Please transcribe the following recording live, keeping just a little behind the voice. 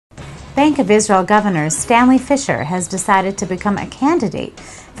Bank of Israel Governor Stanley Fischer has decided to become a candidate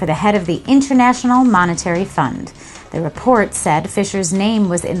for the head of the International Monetary Fund. The report said Fischer's name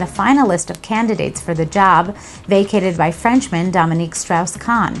was in the final list of candidates for the job, vacated by Frenchman Dominique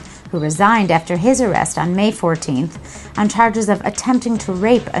Strauss-Kahn, who resigned after his arrest on May 14th on charges of attempting to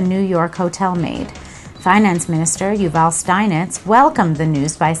rape a New York hotel maid. Finance Minister Yuval Steinitz welcomed the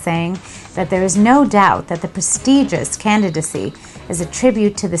news by saying that there is no doubt that the prestigious candidacy is a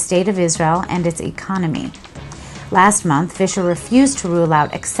tribute to the State of Israel and its economy. Last month, Fischer refused to rule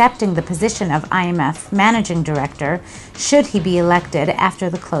out accepting the position of IMF Managing Director should he be elected after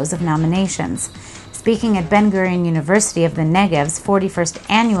the close of nominations. Speaking at Ben-Gurion University of the Negev's 41st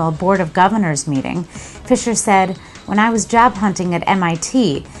Annual Board of Governors meeting, Fischer said, "When I was job hunting at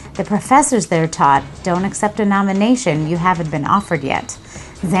MIT, the professors there taught, don't accept a nomination you haven't been offered yet."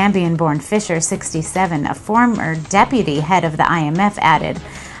 Zambian-born Fischer, 67, a former deputy head of the IMF, added,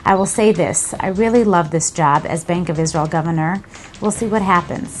 "I will say this, I really love this job as Bank of Israel governor. We'll see what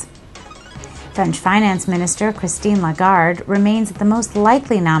happens." French Finance Minister Christine Lagarde remains the most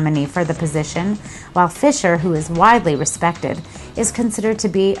likely nominee for the position, while Fischer, who is widely respected, is considered to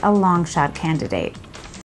be a long-shot candidate.